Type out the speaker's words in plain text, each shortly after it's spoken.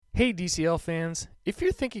Hey DCL fans, if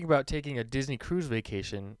you're thinking about taking a Disney cruise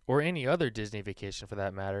vacation, or any other Disney vacation for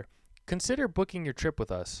that matter, consider booking your trip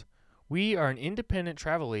with us. We are an independent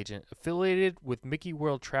travel agent affiliated with Mickey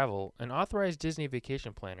World Travel, an authorized Disney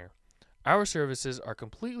vacation planner. Our services are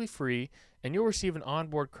completely free, and you'll receive an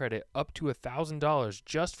onboard credit up to $1,000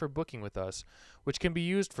 just for booking with us, which can be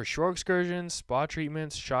used for shore excursions, spa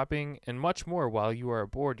treatments, shopping, and much more while you are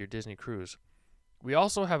aboard your Disney cruise. We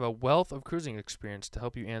also have a wealth of cruising experience to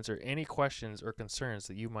help you answer any questions or concerns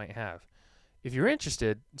that you might have. If you're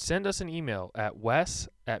interested, send us an email at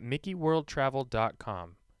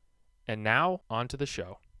wes@mickeyworldtravel.com. And now, on to the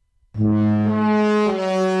show.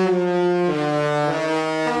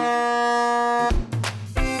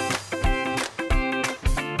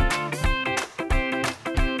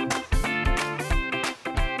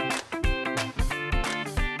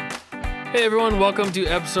 Hey everyone, welcome to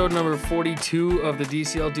episode number 42 of the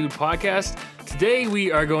DCL Dude podcast. Today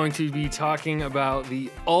we are going to be talking about the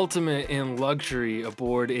ultimate in luxury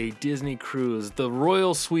aboard a Disney cruise, the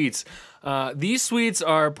Royal Suites. These suites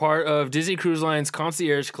are part of Disney Cruise Line's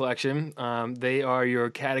Concierge Collection. They are your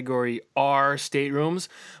Category R staterooms,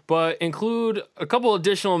 but include a couple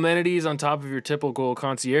additional amenities on top of your typical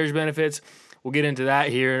concierge benefits. We'll get into that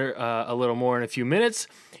here a little more in a few minutes.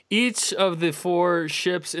 Each of the 4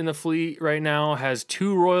 ships in the fleet right now has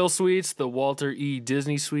 2 Royal Suites, the Walter E.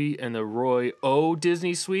 Disney Suite and the Roy O.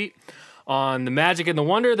 Disney Suite. On the Magic and the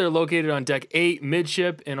Wonder, they're located on Deck 8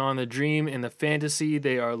 midship, and on the Dream and the Fantasy,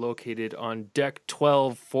 they are located on Deck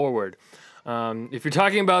 12 forward. If you're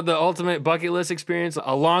talking about the ultimate bucket list experience,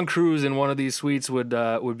 a long cruise in one of these suites would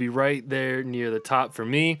be right there near the top for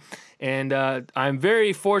me. And I'm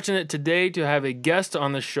very fortunate today to have a guest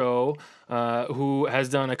on the show who has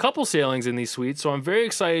done a couple sailings in these suites. So I'm very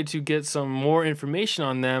excited to get some more information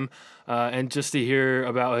on them and just to hear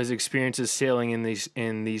about his experiences sailing in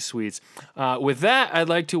these suites. With that, I'd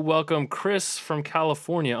like to welcome Chris from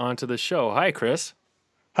California onto the show. Hi, Chris.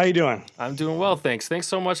 How you doing? I'm doing well, thanks. Thanks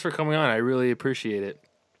so much for coming on. I really appreciate it.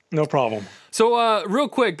 No problem. So real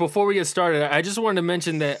quick, before we get started, I just wanted to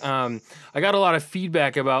mention that I got a lot of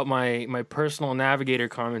feedback about my personal navigator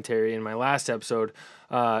commentary in my last episode.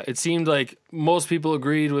 It seemed like most people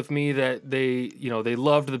agreed with me that they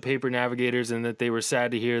loved the paper navigators and that they were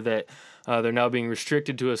sad to hear that they're now being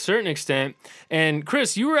restricted to a certain extent. And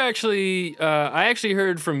Chris, you were actually, I actually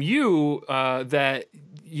heard from you that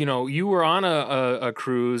you were on a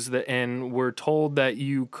cruise and were told that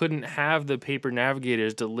you couldn't have the paper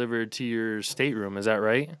navigators delivered to your stateroom. Is that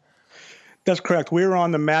right? That's correct. We were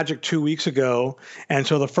on the Magic 2 weeks ago, and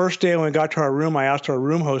so the first day when we got to our room, I asked our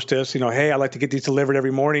room hostess, hey, I'd like to get these delivered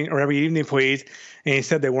every morning or every evening, please. And he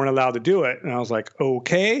said they weren't allowed to do it. And I was like,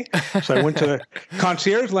 okay. So I went to the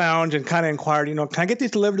concierge lounge and kind of inquired, can I get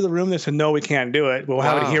these delivered to the room? They said, no, we can't do it. We'll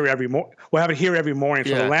have it here every morning.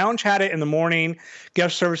 So the lounge had it in the morning.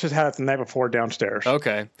 Guest services had it the night before downstairs.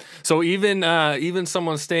 Okay. So even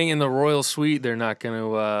someone staying in the Royal Suite, they're not going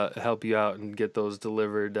to help you out and get those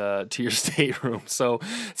delivered to your stateroom. So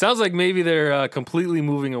it sounds like maybe they're completely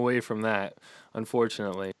moving away from that,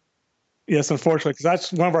 unfortunately. Yes, unfortunately, because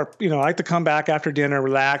that's one of our, I like to come back after dinner,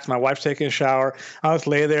 relax. My wife's taking a shower. I just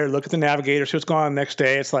lay there, look at the navigator, see what's going on the next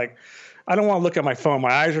day. It's like, I don't want to look at my phone.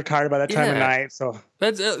 My eyes are tired by that time of night. So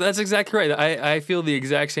that's exactly right. I feel the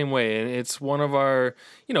exact same way, and it's one of our,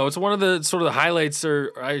 it's one of the sort of the highlights,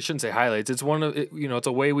 or I shouldn't say highlights. It's one of, it's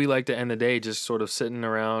a way we like to end the day, just sort of sitting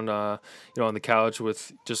around, on the couch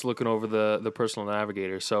with just looking over the personal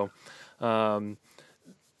navigator. So,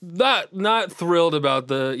 not thrilled about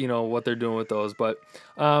the what they're doing with those, but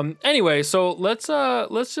anyway, so let's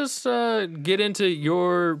just get into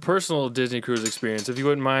your personal Disney cruise experience, if you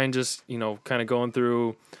wouldn't mind, just kind of going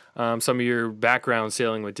through some of your background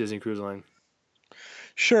sailing with Disney Cruise Line.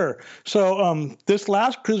 Sure. So this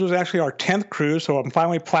last cruise was actually our 10th cruise, so I'm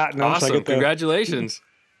finally platinum. Awesome! So congratulations.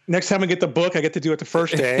 Next time I get the book, I get to do it the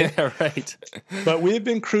first day. Yeah, right. But we've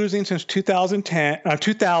been cruising since 2000. I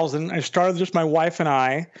started just my wife and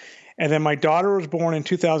I, and then my daughter was born in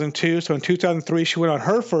 2002. So in 2003, she went on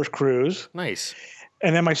her first cruise. Nice.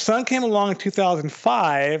 And then my son came along in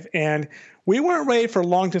 2005, and we weren't ready for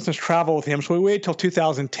long distance travel with him, so we waited till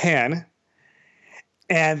 2010.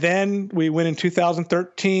 And then we went in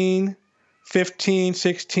 2013, 15,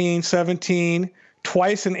 16, 17.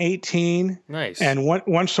 Twice in 18. Nice. And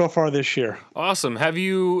one so far this year. Awesome. Have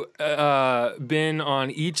you been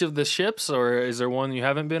on each of the ships, or is there one you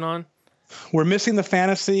haven't been on? We're missing the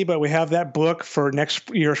fantasy, but we have that book for next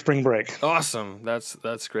year spring break. Awesome.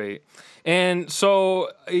 That's great. And so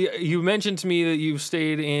you mentioned to me that you've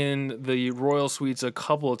stayed in the Royal Suites a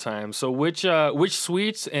couple of times. So which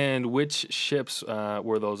suites and which ships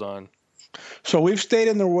were those on? So we've stayed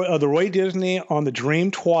in the Roy Disney on the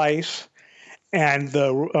Dream twice, and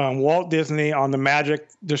the Walt Disney on the Magic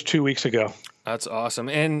just 2 weeks ago. That's awesome.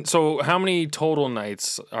 And so how many total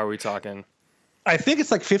nights are we talking? I think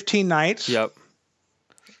it's like 15 nights. Yep.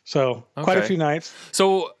 So quite a few nights.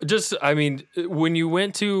 So when you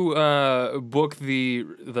went to book the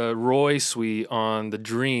Roy Suite on the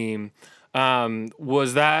Dream,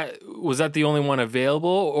 was that the only one available,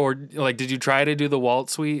 or like did you try to do the Walt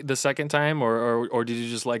Suite the second time, or did you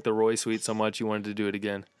just like the Roy Suite so much you wanted to do it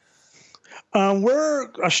again? We're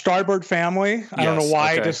a Starbird family. I don't know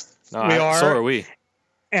why, okay. We are. So are we.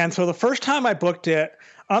 And so the first time I booked it,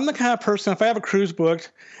 I'm the kind of person, if I have a cruise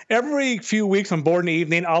booked, every few weeks on board in the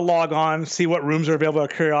evening, I'll log on, see what rooms are available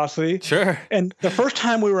out of curiosity. Sure. And the first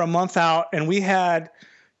time we were a month out, and we had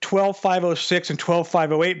 12506 and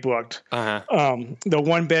 12508 booked, the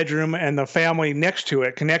one bedroom and the family next to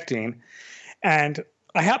it connecting. And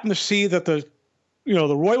I happened to see that the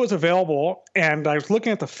Roy was available, and I was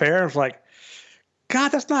looking at the fare and was like,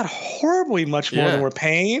 God, that's not horribly much more than we're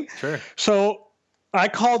paying. Sure. So I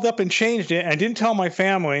called up and changed it and didn't tell my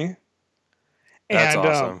family. That's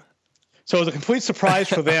awesome. So it was a complete surprise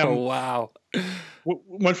for them. Oh, wow.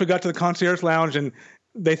 Once we got to the concierge lounge, and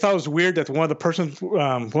they thought it was weird that one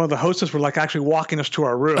of the hostess were like actually walking us to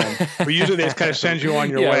our room. But usually they just kind of send you on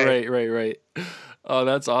your way. Right. Oh,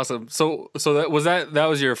 that's awesome. So that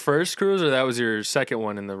was your first cruise, or that was your second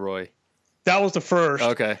one in the Roy? That was the first.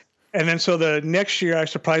 Okay. And then so the next year I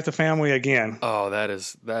surprised the family again. Oh, that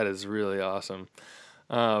is really awesome.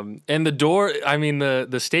 And the door,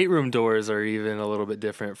 the stateroom doors are even a little bit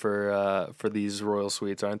different for these Royal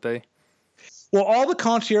Suites, aren't they? Well, all the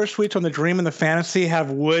concierge suites on the Dream and the Fantasy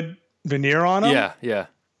have wood veneer on them. Yeah.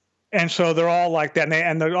 And so they're all like that.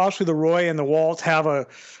 And also the Roy and the Walt have a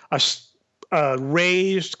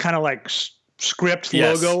raised kind of like script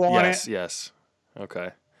logo on it. Yes.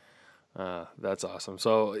 Okay. That's awesome.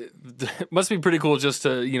 So it must be pretty cool just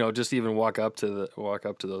to even walk up to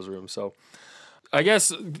those rooms. So I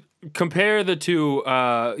guess compare the two,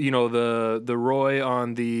 the Roy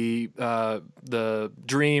on the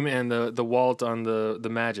Dream and the Walt on the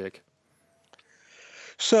Magic.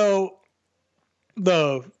 So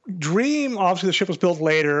the Dream, obviously the ship was built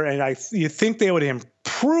later, and you think they would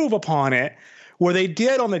improve upon it, where they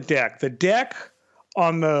did on the deck. The deck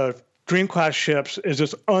on the Dream class ships is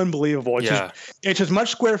just unbelievable. It's as much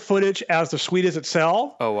square footage as the suite is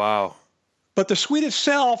itself. Oh, wow. But the suite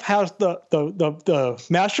itself has the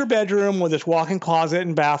master bedroom with its walk-in closet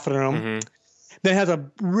and bathroom. Mm-hmm. Then it has a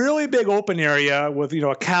really big open area with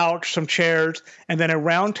a couch, some chairs, and then a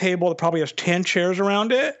round table that probably has 10 chairs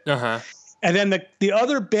around it. Uh-huh. And then the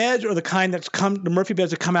other beds are the kind the Murphy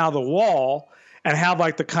beds that come out of the wall and have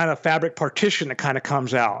like the kind of fabric partition that kind of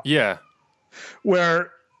comes out. Yeah.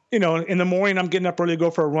 Where, in the morning I'm getting up early to go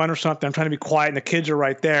for a run or something. I'm trying to be quiet and the kids are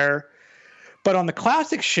right there. But on the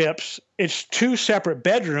classic ships, it's two separate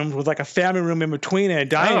bedrooms with like a family room in between and a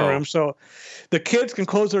dining room. So the kids can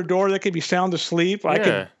close their door. They could be sound asleep. I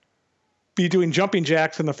could be doing jumping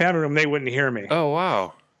jacks in the family room. They wouldn't hear me. Oh,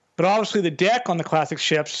 wow. But obviously the deck on the classic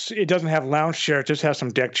ships, it doesn't have lounge chairs. It just has some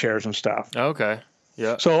deck chairs and stuff. Okay.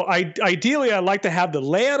 Yeah. So ideally, I'd like to have the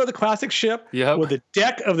layout of the classic ship with the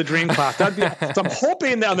deck of the Dream class. So I'm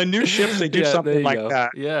hoping that on the new ships they do something like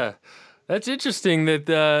that. Yeah. That's interesting that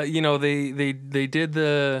they did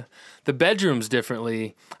the bedrooms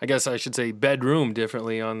differently. I guess I should say bedroom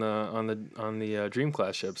differently on the Dream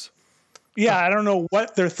class ships. Yeah, I don't know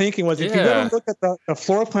what they're thinking. If you go and look at the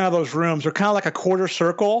floor plan of those rooms, they're kind of like a quarter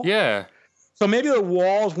circle. Yeah. So maybe the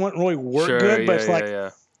walls wouldn't really work good,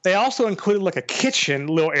 but they also included like a kitchen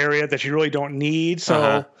little area that you really don't need.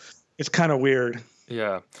 So it's kind of weird.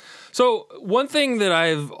 Yeah. So one thing that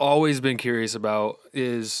I've always been curious about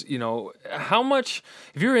is, how much,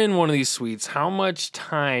 if you're in one of these suites, how much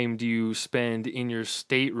time do you spend in your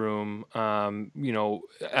stateroom,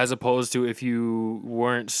 as opposed to if you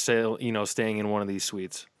weren't staying in one of these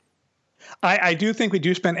suites? I do think we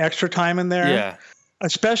do spend extra time in there. Yeah.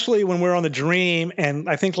 Especially when we're on the Dream. And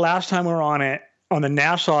I think last time we were on it, on the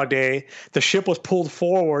Nassau day, the ship was pulled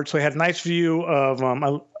forward. So we had a nice view of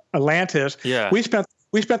Atlantis. Yeah. We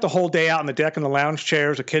spent the whole day out on the deck in the lounge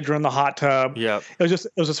chairs. The kids were in the hot tub. Yeah, it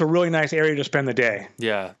was just a really nice area to spend the day.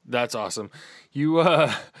 Yeah, that's awesome. You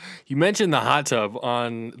mentioned the hot tub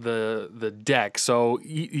on the deck. So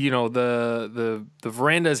the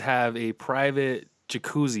verandas have a private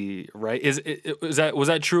jacuzzi, right? Was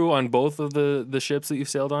that true on both of the ships that you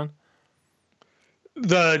sailed on?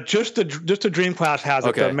 Just the Dream class has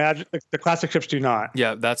it. Okay. The classic ships do not.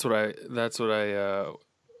 Yeah, that's what I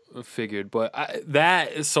figured. But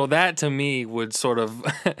that to me would sort of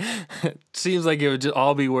seems like it would just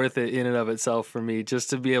all be worth it in and of itself for me, just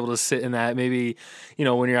to be able to sit in that. Maybe,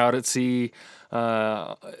 when you're out at sea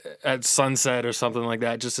at sunset or something like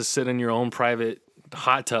that, just to sit in your own private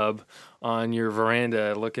hot tub on your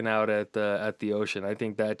veranda looking out at the ocean. I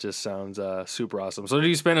think that just sounds super awesome. So do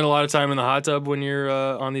you spend a lot of time in the hot tub when you're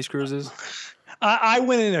on these cruises? I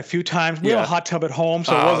went in a few times. We have a hot tub at home,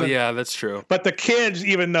 so it wasn't. Yeah, that's true. But the kids,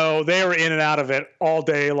 even though they were in and out of it all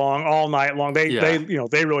day long, all night long, they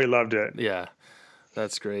really loved it. Yeah,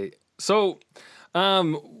 that's great. So,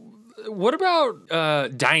 what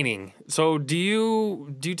about dining? So do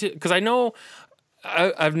you because I know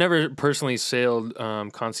I've never personally sailed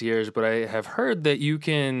concierge, but I have heard that you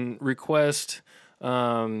can request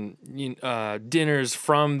dinners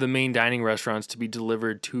from the main dining restaurants to be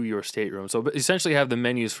delivered to your stateroom. So essentially have the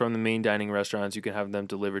menus from the main dining restaurants, you can have them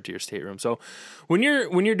delivered to your stateroom. So when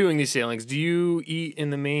you're doing these sailings, do you eat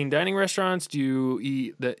in the main dining restaurants? Do you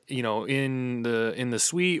eat in the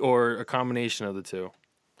suite, or a combination of the two?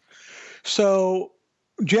 So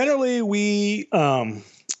generally we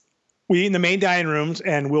eat in the main dining rooms,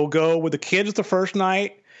 and we'll go with the kids the first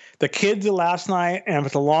night, the kids the last night, and if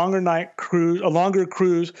it's a longer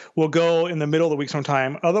cruise, we'll go in the middle of the week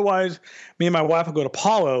sometime. Otherwise, me and my wife will go to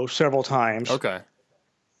Palo several times. Okay.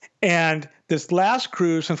 And this last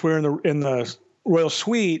cruise, since we were in the Royal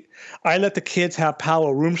Suite, I let the kids have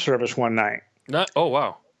Palo room service one night. Oh,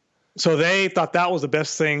 wow. So they thought that was the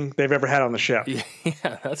best thing they've ever had on the ship. Yeah,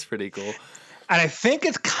 that's pretty cool. And I think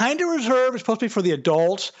it's kind of reserved. It's supposed to be for the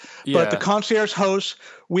adults. But the concierge hosts,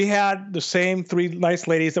 we had the same three nice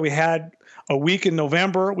ladies that we had a week in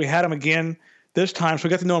November. We had them again this time. So we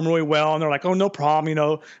got to know them really well. And they're like, oh, no problem,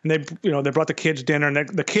 And they brought the kids dinner. And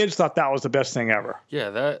the kids thought that was the best thing ever.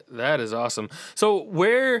 Yeah, that is awesome. So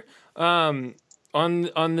where on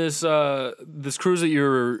this this cruise that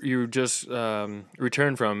you just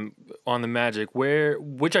returned from on the Magic,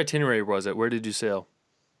 which itinerary was it? Where did you sail?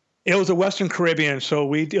 It was a Western Caribbean,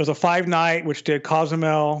 so it was a 5-night, which did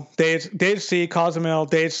Cozumel, day at sea, Cozumel,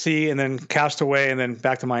 day at sea, and then Castaway, and then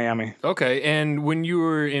back to Miami. Okay, and when you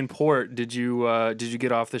were in port, did you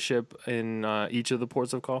get off the ship in each of the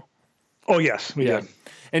ports of call? Oh yes, we did.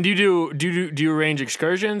 And do you arrange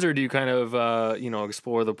excursions, or do you kind of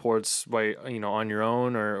explore the ports by on your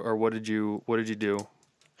own, or what did you do?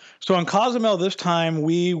 So in Cozumel this time,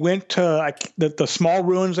 we went to the small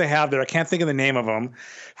ruins they have there. I can't think of the name of them.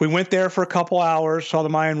 We went there for a couple hours, saw the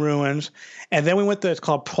Mayan ruins, and then we went to, it's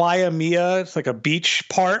called Playa Mia. It's like a beach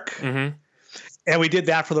park. Mm-hmm. And we did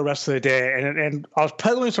that for the rest of the day. And I was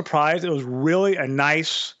pleasantly surprised. It was really a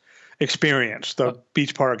nice experience, the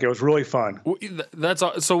beach park. It was really fun.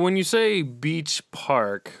 So when you say beach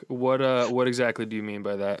park, what exactly do you mean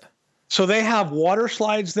by that? So they have water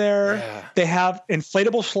slides there. Yeah. They have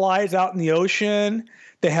inflatable slides out in the ocean.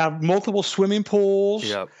 They have multiple swimming pools.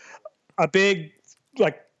 Yep. A big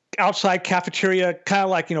outside cafeteria, kind of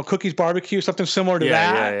like Cookies Barbecue, something similar to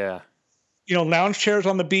that. Yeah. Lounge chairs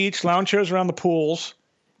on the beach, lounge chairs around the pools.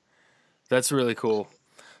 That's really cool.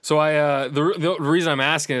 So the reason I'm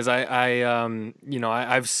asking is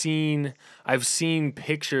I've seen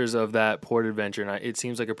pictures of that port adventure, and it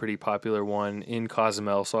seems like a pretty popular one in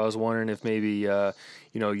Cozumel. So I was wondering if maybe because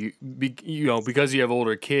you have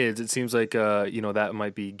older kids, it seems like that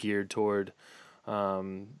might be geared toward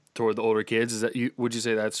the older kids. Would you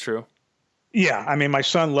say that's true? Yeah, I mean, my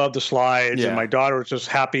son loved the slides, and my daughter was just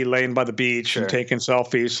happy laying by the beach and taking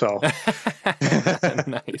selfies. So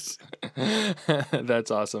nice,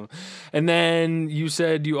 that's awesome. And then you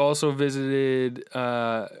said you also visited.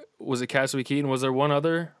 Was it Castaway Cay? And was there one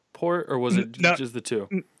other port, or was it just the two?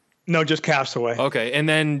 No, just Castaway. Okay, and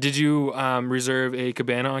then did you reserve a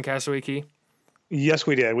cabana on Castaway Cay? Yes,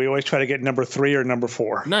 we did. We always try to get number 3 or number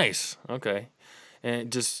 4. Nice. Okay.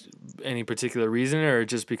 And just any particular reason, or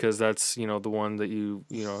just because that's the one that you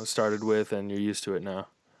started with and you're used to it now?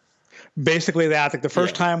 Basically that. Like the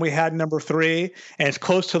first time we had number 3, and it's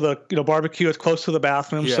close to the barbecue. It's close to the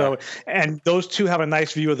bathroom. Yeah. So, and those two have a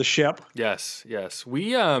nice view of the ship. Yes.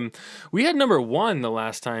 We had number 1 the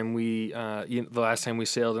last time we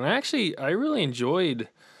sailed, and I really enjoyed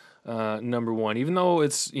number 1, even though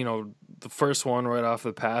it's the first one right off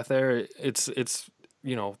the path there. It's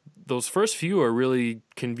those first few are really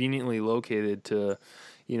conveniently located to,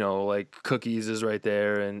 like Cookies is right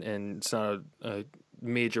there, and it's not a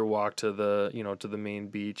major walk to the to the main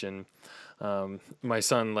beach, and My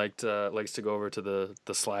son likes to go over to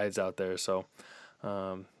the slides out there, so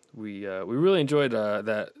we really enjoyed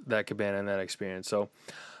that cabana and that experience. So,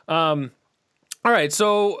 all right,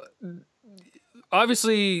 so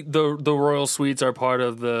obviously the Royal Suites are part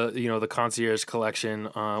of the concierge collection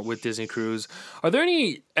with Disney Cruise. Are there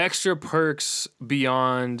any extra perks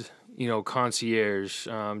beyond concierge,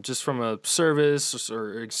 just from a service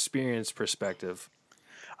or experience perspective?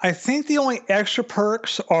 I think the only extra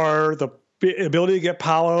perks are the ability to get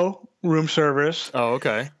Palo room service. Oh,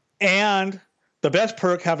 okay. And the best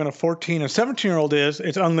perk having a 14 and 17-year-old is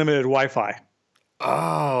it's unlimited Wi-Fi.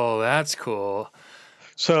 Oh, that's cool.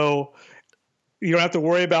 So you don't have to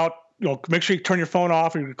worry about, make sure you turn your phone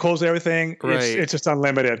off and you close everything. Right. It's just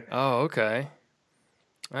unlimited. Oh, okay.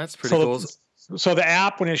 That's pretty cool. So the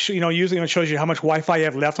app, when it usually when it shows you how much Wi-Fi you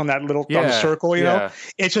have left on that little on the circle,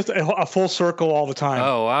 it's just a full circle all the time.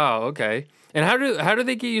 Oh, wow. Okay. And how do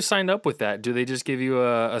they get you signed up with that? Do they just give you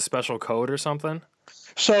a special code or something?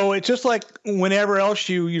 So it's just like whenever else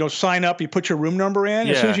you sign up, you put your room number in.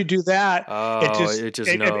 Yeah. As soon as you do that, it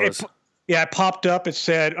just knows. It popped up. It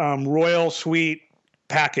said Royal Suite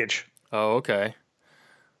package. Oh, okay.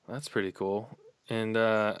 That's pretty cool. And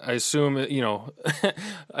I assume,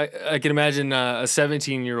 I can imagine a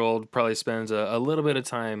 17-year-old probably spends a little bit of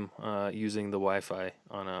time using the Wi-Fi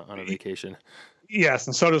on a vacation. Yes,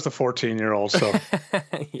 and so does the 14-year-old. So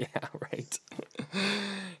yeah, right.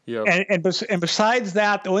 Yep. And besides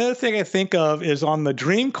that, the only other thing I think of is on the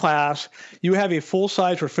Dream Class, you have a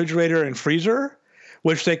full-size refrigerator and freezer,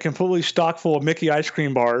 which they completely stock full of Mickey ice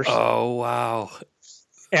cream bars. Oh, wow.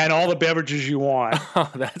 And all the beverages you want.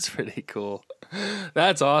 Oh, that's pretty cool.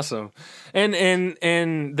 That's awesome. And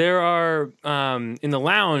there are in the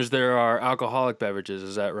lounge there are alcoholic beverages.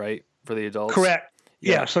 Is that right for the adults? Correct.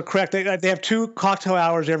 Yeah. So correct. They have 2 cocktail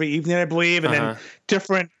hours every evening, I believe, and then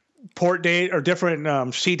different port day or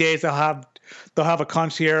different sea days. They'll have a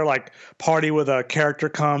concierge like party where the character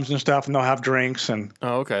comes and stuff, and they'll have drinks and.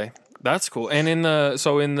 Oh, okay. That's cool. And in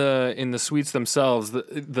the suites themselves,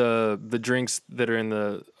 the drinks that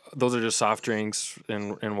are those are just soft drinks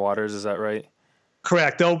and waters. Is that right?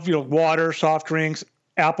 Correct. They'll water, soft drinks,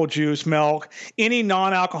 apple juice, milk, any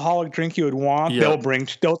non-alcoholic drink you would want. Yep.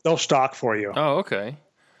 They'll stock for you. Oh, okay.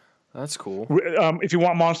 That's cool. If you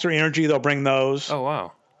want Monster Energy, they'll bring those. Oh,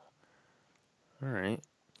 wow. All right.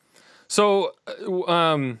 So,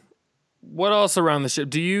 what else around the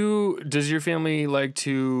ship? Does your family like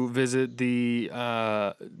to visit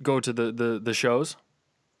go to the shows?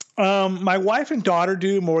 My wife and daughter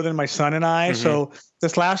do more than my son and I. Mm-hmm. So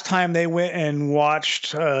this last time they went and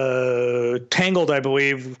watched Tangled, I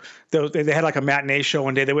believe. They had like a matinee show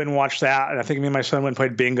one day. They went and watched that. And I think me and my son went and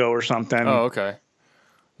played bingo or something. Oh, okay.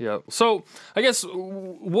 Yeah. So I guess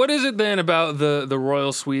what is it then about the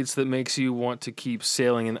Royal Suites that makes you want to keep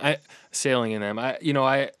sailing in them?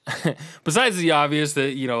 I besides the obvious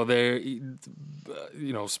that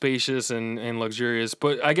they're spacious and luxurious,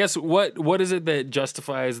 but I guess what is it that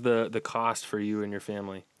justifies the cost for you and your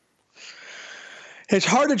family? It's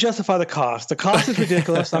hard to justify the cost. The cost is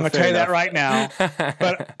ridiculous. I'm going to tell you that right now.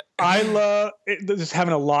 But I love just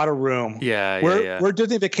having a lot of room. Yeah, We're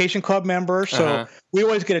Disney Vacation Club members, so we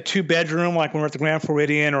always get a 2-bedroom, like when we're at the Grand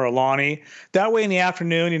Floridian or Aulani. That way, in the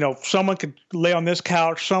afternoon, someone could lay on this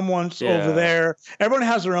couch, someone's over there. Everyone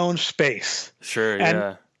has their own space. Sure,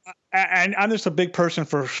 And I'm just a big person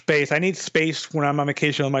for space. I need space when I'm on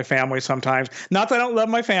vacation with my family sometimes. Not that I don't love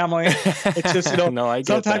my family. It's just, no, I get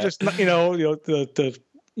sometimes that. it's,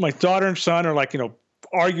 my daughter and son are like,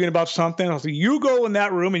 arguing about something. I'll say, you go in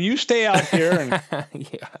that room and you stay out here. And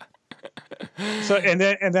yeah. So, and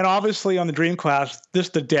then obviously on the Dream Class,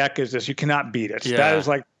 the deck is this. You cannot beat it. Yeah. That is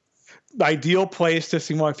like the ideal place to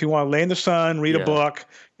see if you want to lay in the sun, read a book.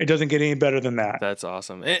 It doesn't get any better than that. That's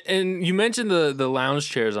awesome. And you mentioned the lounge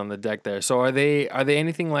chairs on the deck there. So are they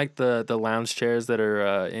anything like the lounge chairs that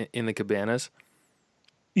are in the cabanas?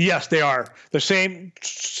 Yes, they are the same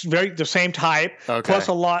type. Okay.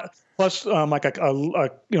 Plus like a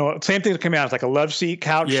same thing that came out. It's like a love seat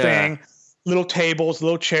couch thing, little tables,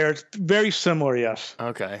 little chairs, very similar. Yes.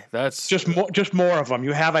 Okay, that's just more of them.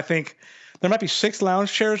 You have, I think, there might be 6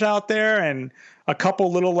 lounge chairs out there and a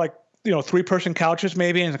couple little 3-person couches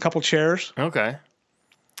maybe and a couple chairs. Okay.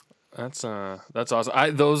 That's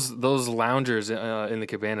awesome. Those loungers in the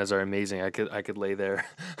cabanas are amazing. I could lay there,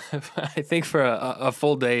 I think for a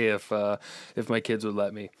full day if my kids would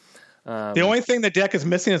let me. The only thing the deck is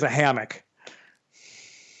missing is a hammock.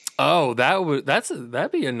 Oh,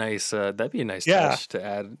 that'd be a nice touch to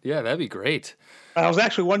add. Yeah, that'd be great. I was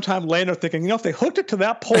actually one time laying there thinking, if they hooked it to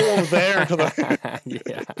that pole over there, to the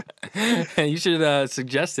yeah, you should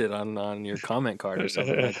suggest it on your comment card or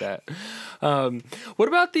something like that. What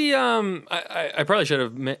about the? I probably should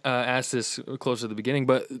have asked this closer to the beginning,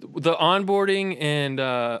 but the onboarding and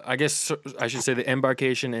I guess I should say the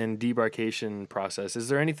embarkation and debarkation process. Is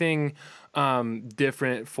there anything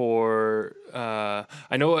different for?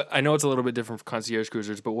 I know it's a little bit different for concierge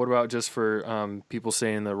cruisers, but what about just for people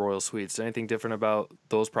staying in the Royal Suites? Anything different about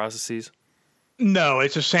those processes? No,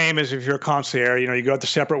 it's the same as if you're a concierge. You go to the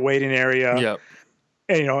separate waiting area. Yep.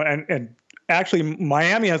 And and actually,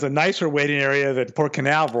 Miami has a nicer waiting area than Port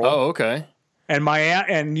Canaveral. Oh, okay.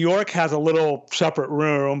 And New York has a little separate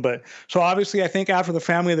room, but so obviously, I think after the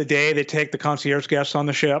family of the day, they take the concierge guests on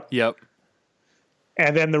the ship. Yep.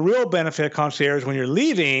 And then the real benefit of concierge, when you're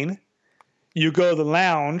leaving, you go to the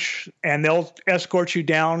lounge, and they'll escort you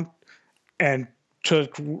down and to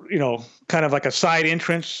kind of like a side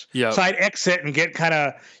entrance, side exit, and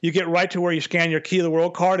you get right to where you scan your key of the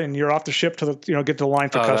world card, and you're off the ship to the get to the line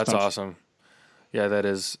for customs. That's awesome. Yeah, that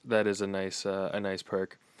is a nice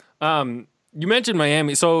perk. You mentioned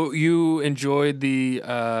Miami, so you enjoyed the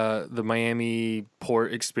Miami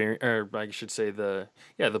port experience, or I should say the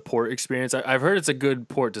port experience. I've heard it's a good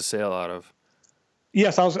port to sail out of.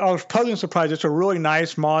 Yes, I was pleasantly surprised. It's a really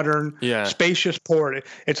nice, modern, spacious port.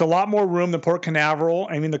 It's a lot more room than Port Canaveral.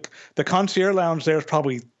 I mean, the concierge lounge there is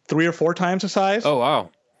probably 3 or 4 times the size. Oh, wow.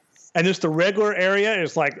 And just the regular area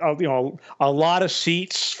is like, a lot of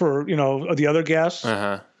seats for, the other guests.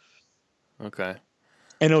 Uh-huh. Okay.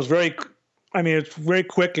 And it was it's very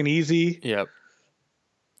quick and easy. Yep.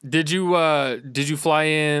 Did you fly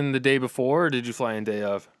in the day before, or did you fly in day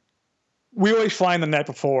of? We always fly in the night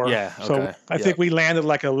before. Yeah. Okay. So I think we landed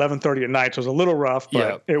like at 11:30 at night. So it was a little rough,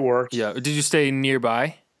 but it worked. Yeah. Did you stay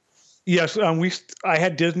nearby? Yes. I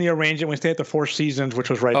had Disney arrange it. We stayed at the Four Seasons, which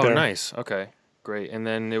was right there. Oh, nice. Okay. Great. And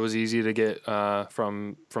then it was easy to get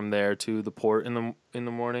from there to the port in the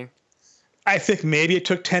morning. I think maybe it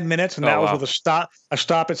took 10 minutes, and that was with a stop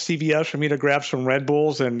at CVS for me to grab some Red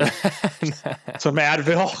Bulls and some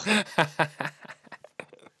Advil.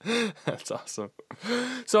 That's awesome.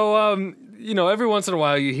 So, every once in a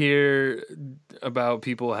while you hear about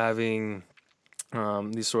people having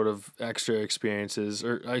these sort of extra experiences,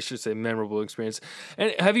 or I should say memorable experience.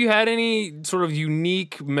 And have you had any sort of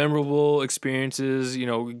unique, memorable experiences,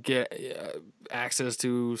 get access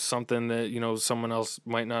to something that, someone else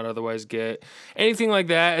might not otherwise get? Anything like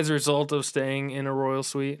that as a result of staying in a Royal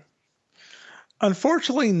Suite?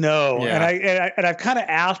 Unfortunately, no. Yeah. And I've kind of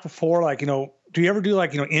asked before, like, do you ever do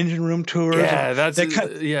like engine room tours? Yeah, they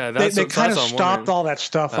kind of stopped all that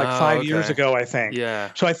stuff like 5 years ago, I think. Yeah.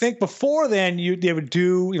 So I think before then they would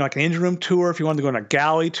do like an engine room tour if you wanted to go on a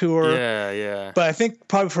galley tour. Yeah, yeah. But I think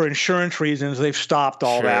probably for insurance reasons they've stopped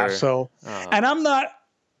all that. So, and I'm not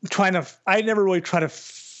I never really try to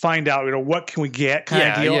find out what can we get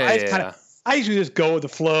kind of deal. I usually just go with the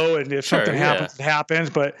flow, and if something happens, it happens.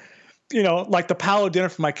 But like the Palo dinner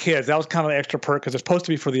for my kids, that was kind of an extra perk because it's supposed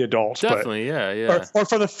to be for the adults. Definitely, yeah. Or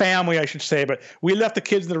for the family, I should say. But we left the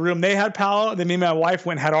kids in the room. They had Palo. Then me and my wife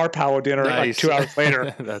went and had our Palo dinner like 2 hours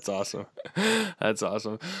later. That's awesome. That's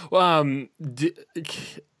awesome. Well,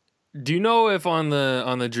 do you know if on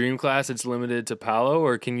the Dream class it's limited to Palo,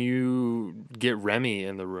 or can you get Remy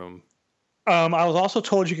in the room? I was also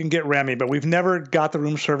told you can get Remy, but we've never got the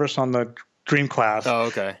room service on the Dream class. Oh,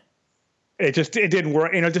 okay. It didn't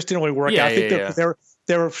work. It just didn't really work out. I think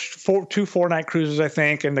there were 2 4-night cruises, I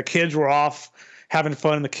think, and the kids were off having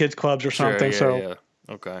fun in the kids clubs or something.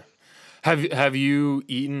 Okay. Have you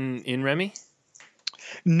eaten in Remy?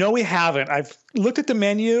 No, we haven't. I've looked at the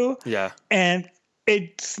menu. Yeah. And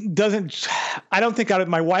it doesn't. I don't think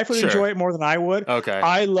my wife would enjoy it more than I would. Okay.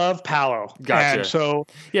 I love Palo. Gotcha. And so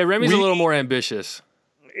Remy's a little more ambitious.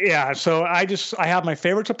 Yeah. So I have my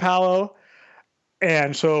favorites of Palo.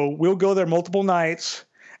 And so we'll go there multiple nights,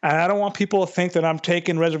 and I don't want people to think that I'm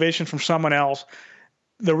taking reservations from someone else.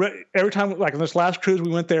 Every time, like on this last cruise,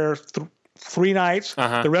 we went there 3 nights.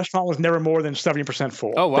 Uh-huh. The restaurant was never more than 70%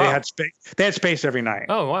 full. Oh, wow. They had space every night.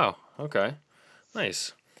 Oh, wow. Okay.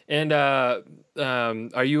 Nice. And are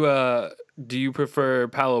you do you prefer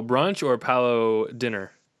Palo brunch or Palo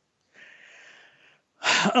dinner?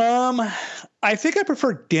 I think I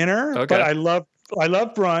prefer dinner, but I love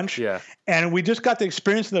brunch. Yeah. And we just got the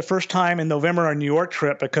experience for the first time in November on our New York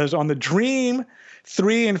trip, because on the Dream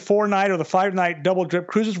 3 and 4 night or the 5-night double drip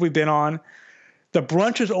cruises we've been on, the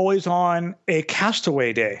brunch is always on a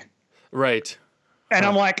Castaway day. Right. And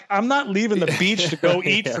I'm like, I'm not leaving the beach to go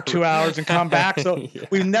eat for 2 hours and come back. So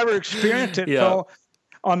we've never experienced it. So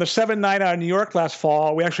on the 7th night out of New York last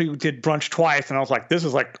fall, we actually did brunch twice. And I was like, this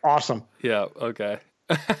is like awesome. Yeah. Okay.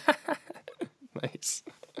 Nice.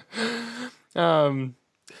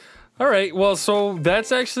 All right. Well, so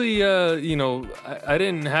that's actually, I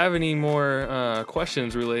didn't have any more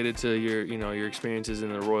questions related to your experiences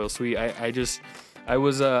in the Royal Suite. I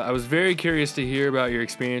was very curious to hear about your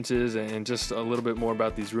experiences and just a little bit more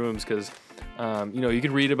about these rooms because, you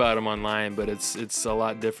can read about them online, but it's a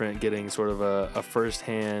lot different getting sort of a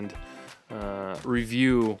firsthand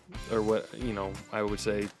review or what I would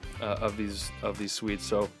say of these suites.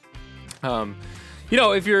 So.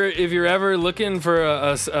 If you're ever looking for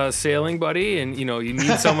a sailing buddy and you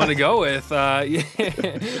need someone to go with,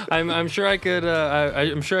 I'm sure I could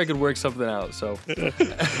work something out. So,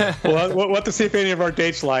 well, we'll have to see if any of our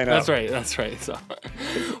dates line up. That's right. So,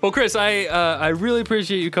 well, Chris, I really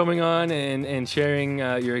appreciate you coming on and sharing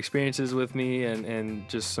your experiences with me and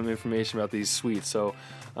just some information about these suites. So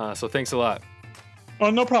thanks a lot. Oh,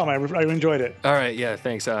 no problem. I enjoyed it. All right. Yeah.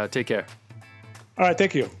 Thanks. Take care. All right.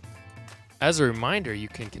 Thank you. As a reminder, you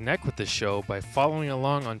can connect with the show by following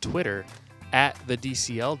along on Twitter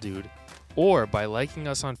 @TheDCLDude or by liking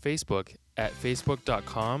us on Facebook at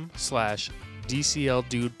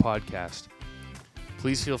facebook.com/DCLDudePodcast.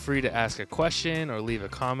 Please feel free to ask a question or leave a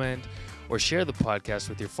comment or share the podcast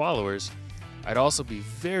with your followers. I'd also be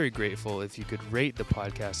very grateful if you could rate the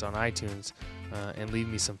podcast on iTunes and leave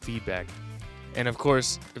me some feedback. And of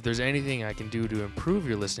course, if there's anything I can do to improve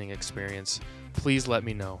your listening experience, please let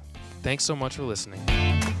me know. Thanks so much for listening.